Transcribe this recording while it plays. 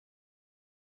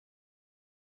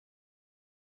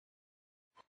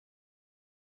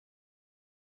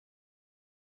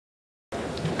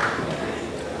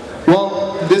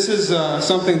Well, this is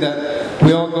something that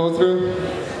we all go through,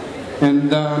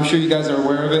 and I'm sure you guys are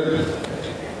aware of it.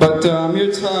 But I'm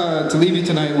here to leave you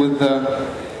tonight with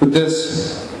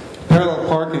this parallel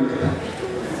parking.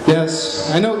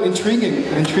 Yes, I know, intriguing,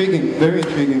 very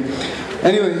intriguing.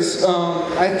 Anyways,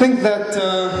 I think that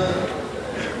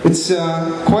it's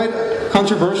quite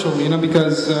controversial, you know,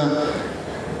 because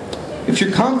if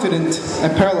you're confident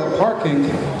at parallel parking,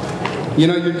 you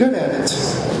know, you're good at it.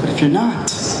 But if you're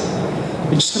not,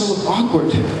 you're just gonna look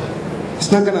awkward.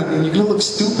 It's not gonna, and you're gonna look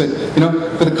stupid. You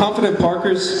know, for the confident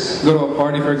parkers, go to a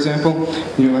party, for example,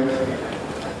 and you're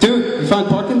like, dude, you find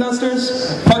parking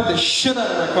downstairs? Park the shit out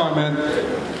of that car, man.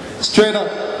 Straight up.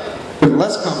 For the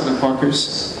less confident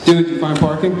parkers, dude, you find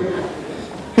parking?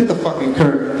 Hit the fucking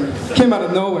curb. Came out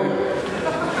of nowhere.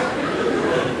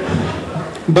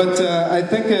 But I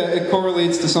think it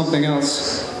correlates to something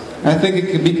else. I think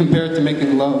it could be compared to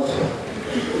making love.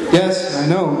 Yes, I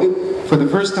know. For the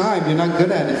first time, you're not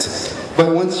good at it.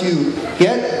 But once you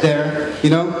get there, you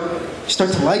know, you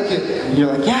start to like it. And you're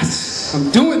like, yes, I'm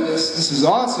doing this. This is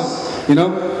awesome. You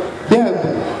know? Yeah,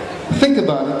 but think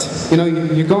about it. You know,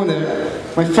 you're going there.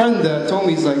 My friend told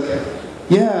me, he's like,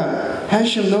 yeah,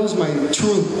 Hashem knows my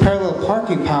true parallel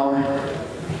parking power.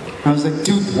 I was like,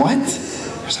 dude, what?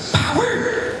 There's a power?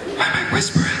 Why am I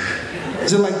whispering?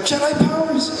 Is it like Jedi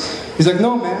powers? He's like,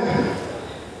 no, man.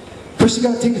 First you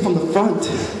gotta take it from the front.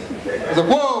 I was like,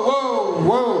 whoa.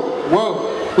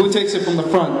 Who takes it from the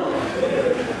front?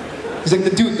 He's like,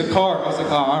 the dude, the car. I was like,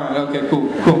 oh, alright, okay, cool.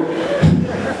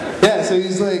 Yeah, so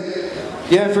he's like,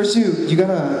 yeah, first you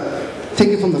gotta take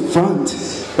it from the front,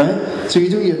 right? So you're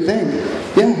doing your thing.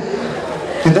 Yeah.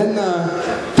 And then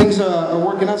things are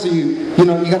working out, so you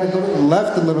gotta go to the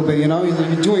left a little bit, you know?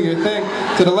 You're doing your thing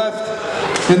to the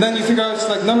left. And then you figure out, it's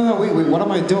like, no, wait, what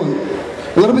am I doing?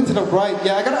 A little bit to the right.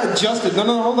 Yeah, I gotta adjust it. No,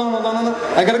 hold on.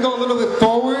 I gotta go a little bit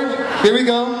forward. Here we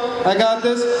go. I got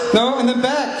this. No, and then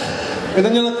back. And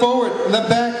then you look forward, and then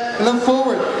back, and then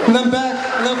forward, and then back,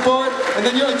 and then forward. And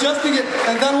then you're adjusting it.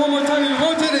 And then one more time you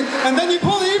rotate it. And then you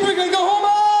pull the e-brake and go home.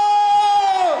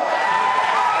 Oh!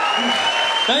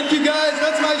 Thank you guys.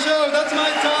 That's my show. That's my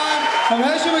time. I'm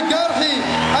Hashem ElGarhy.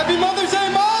 Happy Mother's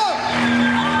Day, Mom!